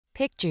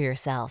Picture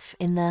yourself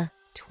in the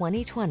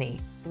 2020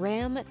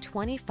 Ram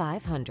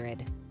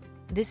 2500.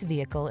 This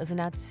vehicle is an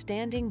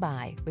outstanding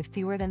buy with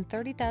fewer than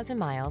 30,000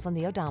 miles on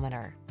the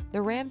odometer.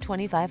 The Ram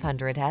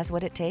 2500 has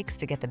what it takes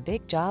to get the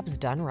big jobs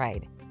done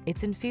right.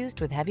 It's infused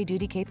with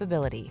heavy-duty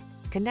capability,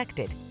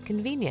 connected,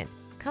 convenient,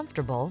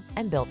 comfortable,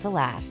 and built to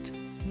last.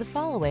 The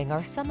following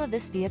are some of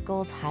this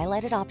vehicle's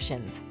highlighted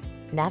options: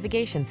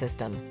 navigation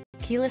system,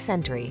 keyless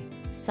entry,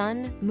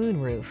 sun,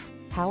 moonroof,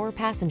 power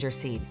passenger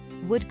seat,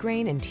 wood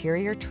grain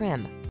interior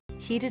trim,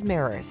 heated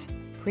mirrors,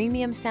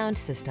 premium sound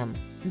system,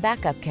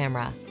 backup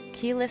camera,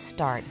 keyless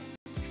start,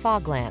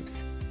 fog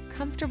lamps.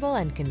 Comfortable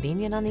and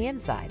convenient on the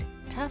inside,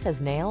 tough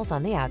as nails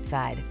on the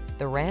outside.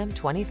 The Ram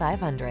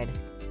 2500.